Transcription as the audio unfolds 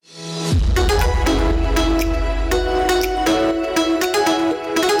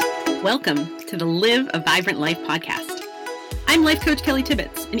Welcome to the Live a Vibrant Life podcast. I'm Life Coach Kelly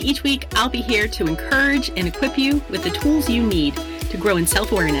Tibbetts, and each week I'll be here to encourage and equip you with the tools you need to grow in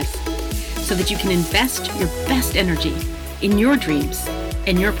self-awareness so that you can invest your best energy in your dreams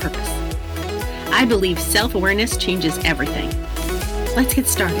and your purpose. I believe self-awareness changes everything. Let's get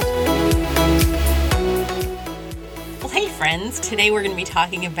started. Well, hey friends, today we're going to be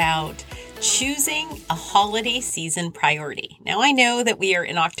talking about choosing a holiday season priority. Now, I know that we are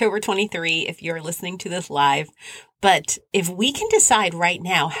in October 23 if you're listening to this live, but if we can decide right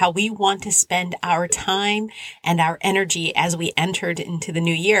now how we want to spend our time and our energy as we entered into the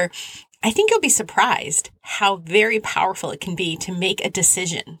new year, I think you'll be surprised how very powerful it can be to make a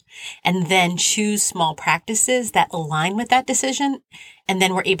decision and then choose small practices that align with that decision. And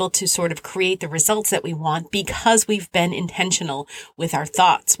then we're able to sort of create the results that we want because we've been intentional with our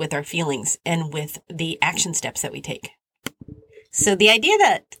thoughts, with our feelings, and with the action steps that we take. So the idea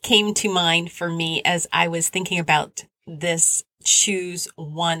that came to mind for me as I was thinking about this choose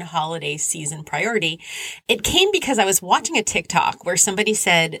one holiday season priority, it came because I was watching a TikTok where somebody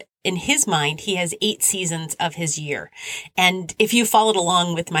said in his mind, he has 8 seasons of his year. And if you followed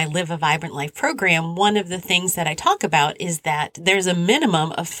along with my Live a Vibrant Life program, one of the things that I talk about is that there's a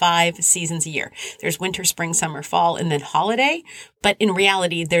minimum of 5 seasons a year. There's winter, spring, summer, fall, and then holiday. But in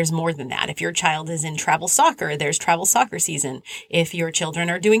reality, there's more than that. If your child is in travel soccer, there's travel soccer season. If your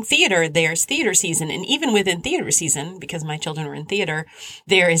children are doing theater, there's theater season. And even within theater season, because my children are in theater,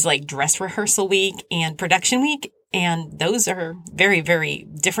 there is like dress rehearsal week and production week. And those are very, very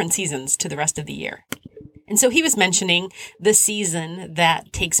different seasons to the rest of the year. And so he was mentioning the season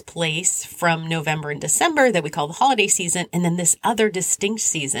that takes place from November and December that we call the holiday season. And then this other distinct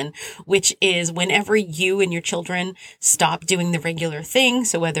season, which is whenever you and your children stop doing the regular thing.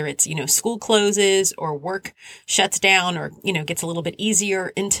 So whether it's, school closes or work shuts down or, gets a little bit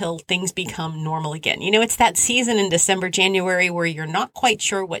easier until things become normal again. It's that season in December, January where you're not quite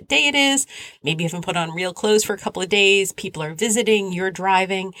sure what day it is. Maybe you haven't put on real clothes for a couple of days. People are visiting, you're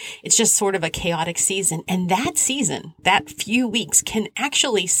driving. It's just sort of a chaotic season. And that season, that few weeks can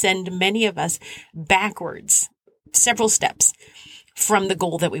actually send many of us backwards several steps from the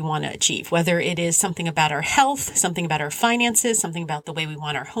goal that we want to achieve, whether it is something about our health, something about our finances, something about the way we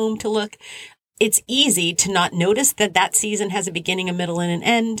want our home to look. It's easy to not notice that that season has a beginning, a middle, and an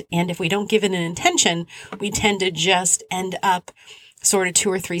end. And if we don't give it an intention, we tend to just end up sort of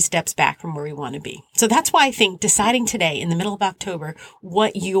 2 or 3 steps back from where we want to be. So that's why I think deciding today in the middle of October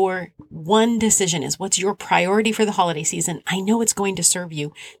what your one decision is, what's your priority for the holiday season, I know it's going to serve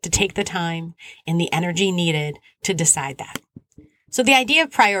you to take the time and the energy needed to decide that. So the idea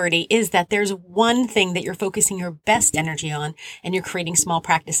of priority is that there's one thing that you're focusing your best energy on and you're creating small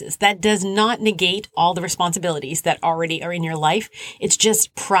practices. That does not negate all the responsibilities that already are in your life. It's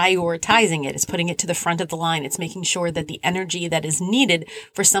just prioritizing it. It's putting it to the front of the line. It's making sure that the energy that is needed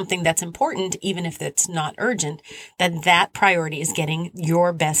for something that's important, even if it's not urgent, that priority is getting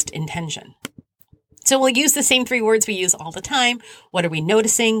your best intention. So we'll use the same 3 words we use all the time. What are we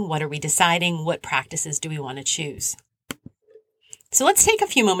noticing? What are we deciding? What practices do we want to choose? So let's take a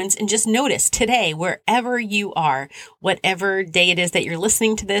few moments and just notice today, wherever you are, whatever day it is that you're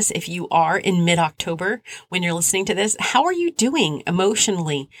listening to this, if you are in mid-October when you're listening to this, how are you doing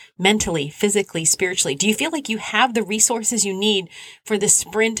emotionally, mentally, physically, spiritually? Do you feel like you have the resources you need for the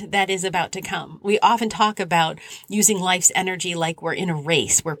sprint that is about to come? We often talk about using life's energy like we're in a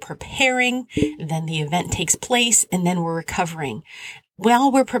race. We're preparing, then the event takes place, and then we're recovering.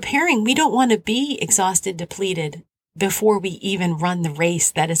 While we're preparing, we don't want to be exhausted, depleted, before we even run the race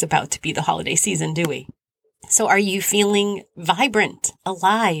that is about to be the holiday season, do we? So are you feeling vibrant,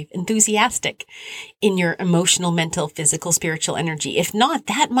 alive, enthusiastic in your emotional, mental, physical, spiritual energy? If not,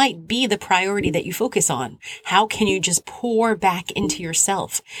 that might be the priority that you focus on. How can you just pour back into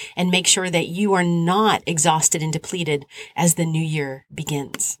yourself and make sure that you are not exhausted and depleted as the new year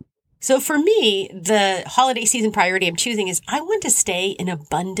begins? So for me, the holiday season priority I'm choosing is I want to stay in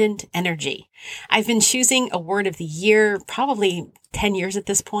abundant energy. I've been choosing a word of the year, probably 10 years at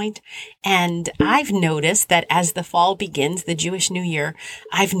this point. And I've noticed that as the fall begins, the Jewish New Year,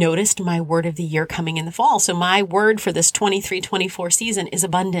 I've noticed my word of the year coming in the fall. So my word for this 23-24 season is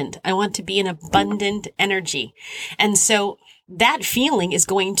abundant. I want to be in abundant energy. And so that feeling is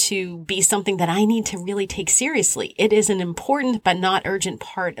going to be something that I need to really take seriously. It is an important but not urgent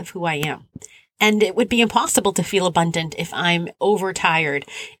part of who I am. And it would be impossible to feel abundant if I'm overtired,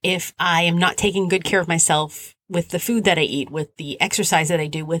 if I am not taking good care of myself with the food that I eat, with the exercise that I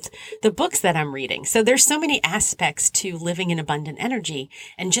do, with the books that I'm reading. So there's so many aspects to living in abundant energy,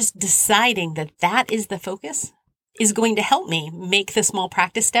 and just deciding that that is the focus is going to help me make the small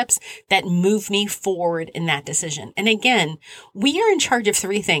practice steps that move me forward in that decision. And again, we are in charge of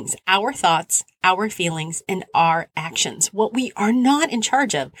three things: our thoughts, our feelings, and our actions. What we are not in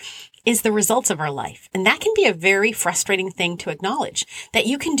charge of is the results of our life. And that can be a very frustrating thing to acknowledge, that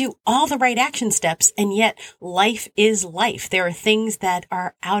you can do all the right action steps, and yet life is life. There are things that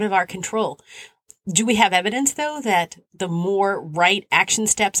are out of our control. Do we have evidence, though, that the more right action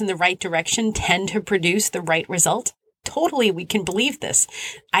steps in the right direction tend to produce the right result? Totally, we can believe this.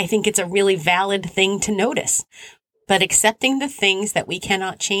 I think it's a really valid thing to notice. But accepting the things that we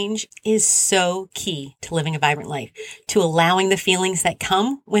cannot change is so key to living a vibrant life, to allowing the feelings that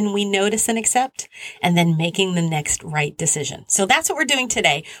come when we notice and accept, and then making the next right decision. So that's what we're doing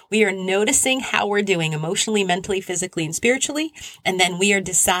today. We are noticing how we're doing emotionally, mentally, physically, and spiritually, and then we are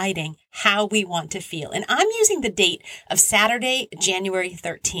deciding how we want to feel. And I'm using the date of Saturday, January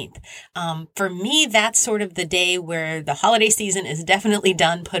 13th. For me, that's sort of the day where the holiday season is definitely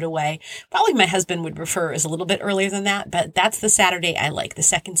done, put away. Probably my husband would prefer is a little bit earlier than that, but that's the Saturday I like, the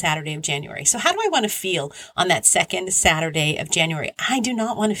second Saturday of January. So how do I want to feel on that second Saturday of January? I do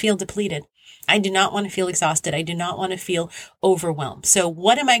not want to feel depleted. I do not want to feel exhausted. I do not want to feel overwhelmed. So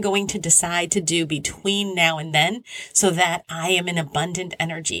what am I going to decide to do between now and then so that I am in abundant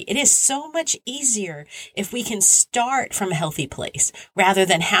energy? It is so much easier if we can start from a healthy place rather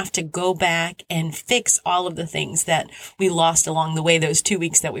than have to go back and fix all of the things that we lost along the way, those 2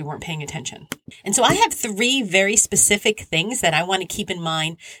 weeks that we weren't paying attention. And so I have 3 very specific things that I want to keep in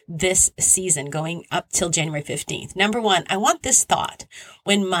mind this season going up till January 15th. Number 1, I want this thought: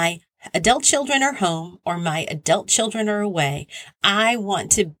 when my adult children are home or my adult children are away, I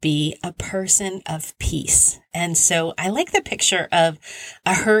want to be a person of peace. And so I like the picture of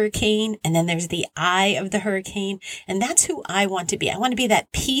a hurricane, and then there's the eye of the hurricane. And that's who I want to be. I want to be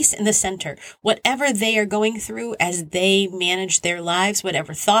that peace in the center. Whatever they are going through as they manage their lives,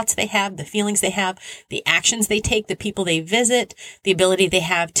 whatever thoughts they have, the feelings they have, the actions they take, the people they visit, the ability they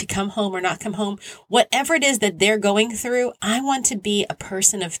have to come home or not come home, whatever it is that they're going through, I want to be a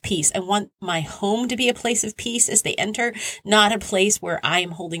person of peace. I want my home to be a place of peace as they enter, not a place where I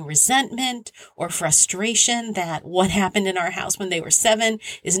am holding resentment or frustration that what happened in our house when they were 7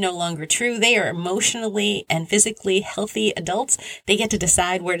 is no longer true. They are emotionally and physically healthy adults. They get to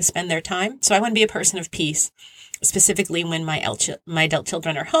decide where to spend their time. So I want to be a person of peace, specifically when my adult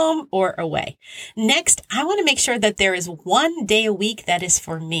children are home or away. Next, I want to make sure that there is 1 day a week that is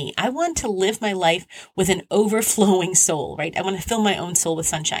for me. I want to live my life with an overflowing soul, right? I want to fill my own soul with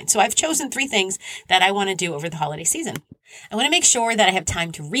sunshine. So I've chosen 3 things that I want to do over the holiday season. I want to make sure that I have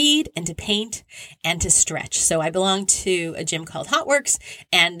time to read and to paint and to stretch. So I belong to a gym called HotWorks,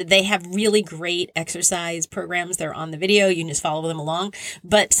 and they have really great exercise programs. They're on the video. You can just follow them along.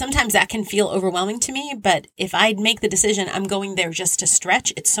 But sometimes that can feel overwhelming to me. But if I make the decision I'm going there just to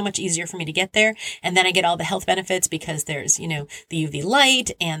stretch, it's so much easier for me to get there. And then I get all the health benefits because there's, the UV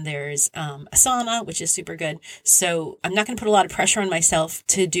light, and there's a sauna, which is super good. So I'm not going to put a lot of pressure on myself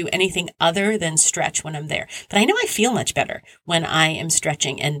to do anything other than stretch when I'm there. But I know I feel much better when I am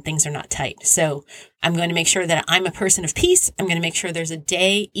stretching and things are not tight. So I'm going to make sure that I'm a person of peace. I'm going to make sure there's a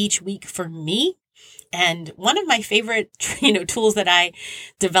day each week for me. And one of my favorite, tools that I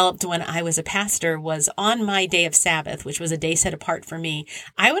developed when I was a pastor was on my day of Sabbath, which was a day set apart for me.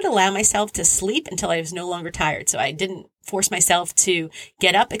 I would allow myself to sleep until I was no longer tired. So I didn't force myself to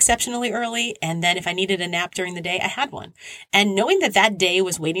get up exceptionally early. And then if I needed a nap during the day, I had one. And knowing that that day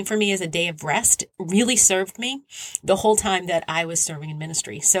was waiting for me as a day of rest really served me the whole time that I was serving in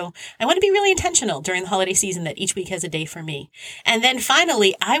ministry. So I want to be really intentional during the holiday season that each week has a day for me. And then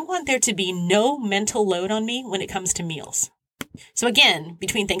finally, I want there to be no mental load on me when it comes to meals. So again,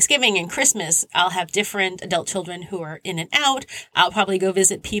 between Thanksgiving and Christmas, I'll have different adult children who are in and out. I'll probably go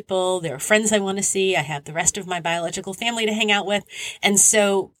visit people. There are friends I want to see. I have the rest of my biological family to hang out with. And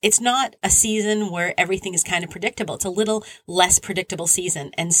so it's not a season where everything is kind of predictable. It's a little less predictable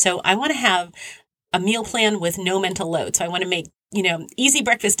season. And so I want to have a meal plan with no mental load. So I want to make, easy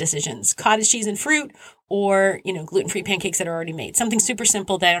breakfast decisions, cottage cheese and fruit, or, gluten-free pancakes that are already made. Something super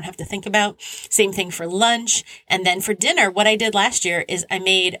simple that I don't have to think about. Same thing for lunch. And then for dinner, what I did last year is I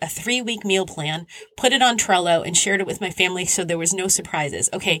made a 3-week meal plan, put it on Trello, and shared it with my family so there was no surprises.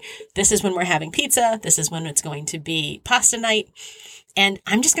 Okay, this is when we're having pizza. This is when it's going to be pasta night. And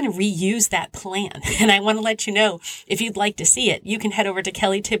I'm just going to reuse that plan. And I want to let you know, if you'd like to see it, you can head over to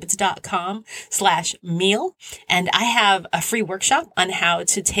kellytibbets.com/meal. And I have a free workshop on how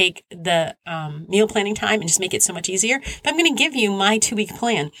to take the meal planning time and just make it so much easier. But I'm going to give you my 2-week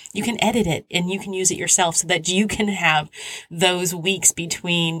plan. You can edit it and you can use it yourself so that you can have those weeks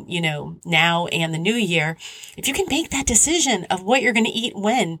between, now and the new year. If you can make that decision of what you're going to eat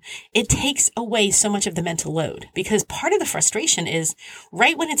when, it takes away so much of the mental load, because part of the frustration is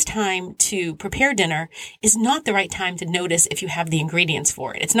right when it's time to prepare dinner is not the right time to notice if you have the ingredients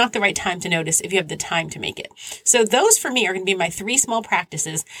for it. It's not the right time to notice if you have the time to make it. So those for me are going to be my 3 small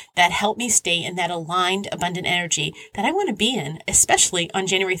practices that help me stay in that aligned, abundant energy that I want to be in, especially on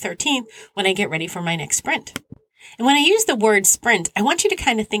January 13th when I get ready for my next sprint. And when I use the word sprint, I want you to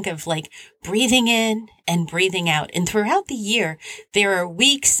kind of think of like breathing in and breathing out. And throughout the year, there are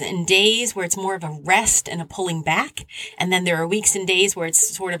weeks and days where it's more of a rest and a pulling back. And then there are weeks and days where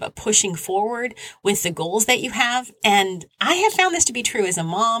it's sort of a pushing forward with the goals that you have. And I have found this to be true as a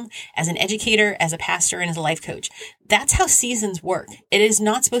mom, as an educator, as a pastor, and as a life coach. That's how seasons work. It is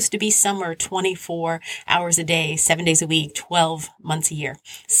not supposed to be summer 24 hours a day, 7 days a week, 12 months a year.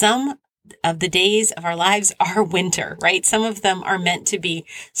 Some of the days of our lives are winter, right? Some of them are meant to be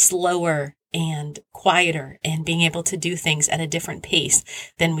slower and quieter and being able to do things at a different pace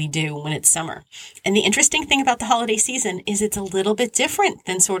than we do when it's summer. And the interesting thing about the holiday season is it's a little bit different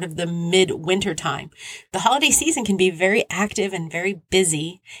than sort of the mid-winter time. The holiday season can be very active and very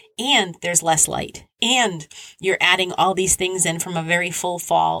busy, and there's less light. And you're adding all these things in from a very full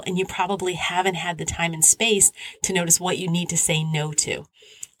fall, and you probably haven't had the time and space to notice what you need to say no to.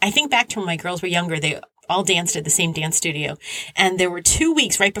 I think back to when my girls were younger, they all danced at the same dance studio. And there were 2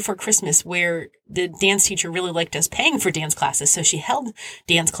 weeks right before Christmas where the dance teacher really liked us paying for dance classes. So she held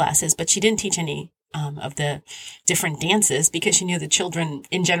dance classes, but she didn't teach any of the different dances because she knew the children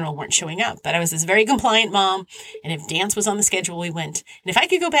in general weren't showing up. But I was this very compliant mom. And if dance was on the schedule, we went. And if I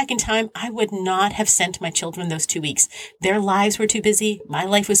could go back in time, I would not have sent my children those 2 weeks. Their lives were too busy. My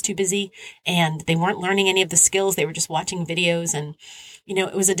life was too busy. And they weren't learning any of the skills. They were just watching videos. And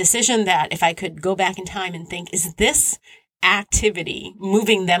it was a decision that if I could go back in time and think, is this activity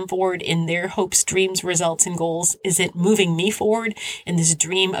moving them forward in their hopes, dreams, results, and goals? Is it moving me forward in this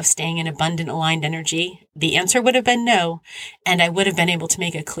dream of staying in abundant, aligned energy? The answer would have been no. And I would have been able to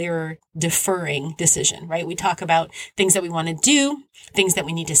make a clearer deferring decision, right? We talk about things that we want to do, things that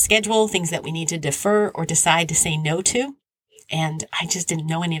we need to schedule, things that we need to defer or decide to say no to. And I just didn't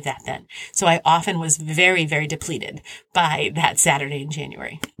know any of that then. So I often was very, very depleted by that Saturday in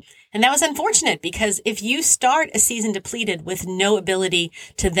January. And that was unfortunate because if you start a season depleted with no ability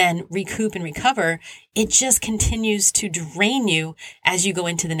to then recoup and recover, it just continues to drain you as you go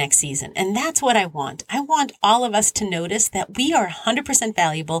into the next season. And that's what I want. I want all of us to notice that we are 100%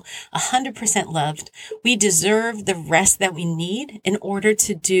 valuable, 100% loved. We deserve the rest that we need in order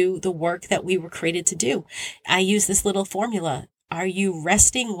to do the work that we were created to do. I use this little formula. Are you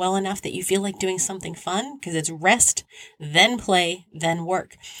resting well enough that you feel like doing something fun? Because it's rest, then play, then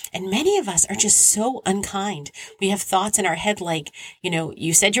work. And many of us are just so unkind. We have thoughts in our head like,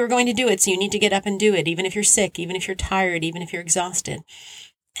 you said you were going to do it, so you need to get up and do it, even if you're sick, even if you're tired, even if you're exhausted.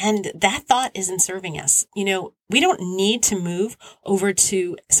 And that thought isn't serving us. We don't need to move over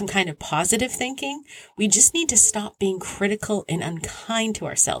to some kind of positive thinking. We just need to stop being critical and unkind to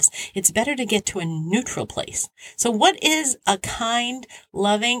ourselves. It's better to get to a neutral place. So what is a kind,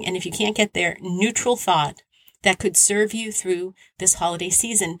 loving, and if you can't get there, neutral thought that could serve you through this holiday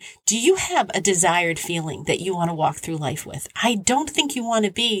season? Do you have a desired feeling that you want to walk through life with? I don't think you want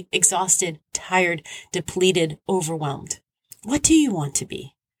to be exhausted, tired, depleted, overwhelmed. What do you want to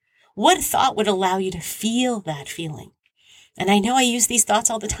be? What thought would allow you to feel that feeling? And I know I use these thoughts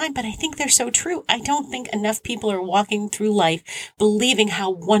all the time, but I think they're so true. I don't think enough people are walking through life believing how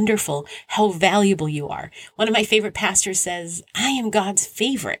wonderful, how valuable you are. One of my favorite pastors says, I am God's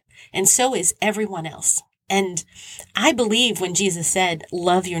favorite, and so is everyone else. And I believe when Jesus said,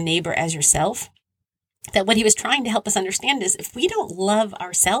 love your neighbor as yourself, that what he was trying to help us understand is if we don't love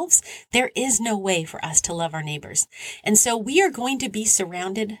ourselves, there is no way for us to love our neighbors. And so we are going to be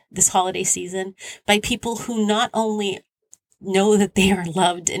surrounded this holiday season by people who not only know that they are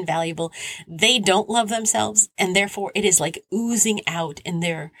loved and valuable, they don't love themselves. And therefore it is like oozing out in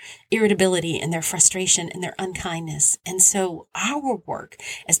their irritability and their frustration and their unkindness. And so our work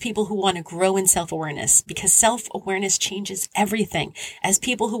as people who want to grow in self-awareness, because self-awareness changes everything, as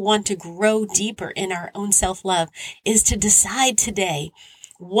people who want to grow deeper in our own self-love, is to decide today,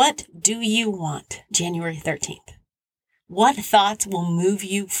 what do you want January 13th? What thoughts will move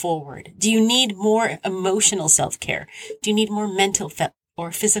you forward? Do you need more emotional self-care? Do you need more mental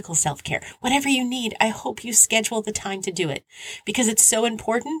or physical self-care? Whatever you need, I hope you schedule the time to do it because it's so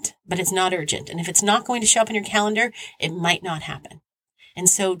important, but it's not urgent. And if it's not going to show up in your calendar, it might not happen. And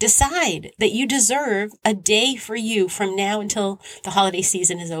so decide that you deserve a day for you from now until the holiday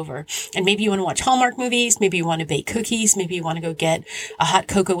season is over. And maybe you want to watch Hallmark movies. Maybe you want to bake cookies. Maybe you want to go get a hot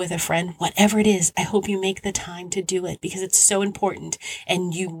cocoa with a friend. Whatever it is, I hope you make the time to do it because it's so important.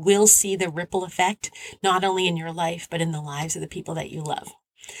 And you will see the ripple effect, not only in your life, but in the lives of the people that you love.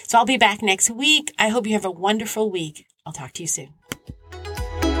 So I'll be back next week. I hope you have a wonderful week. I'll talk to you soon.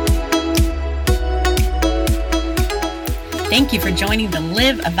 Thank you for joining the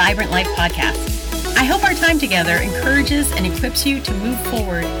Live a Vibrant Life podcast. I hope our time together encourages and equips you to move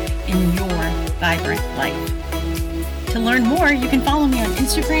forward in your vibrant life. To learn more, you can follow me on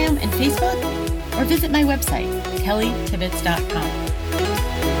Instagram and Facebook or visit my website, kellytibbets.com.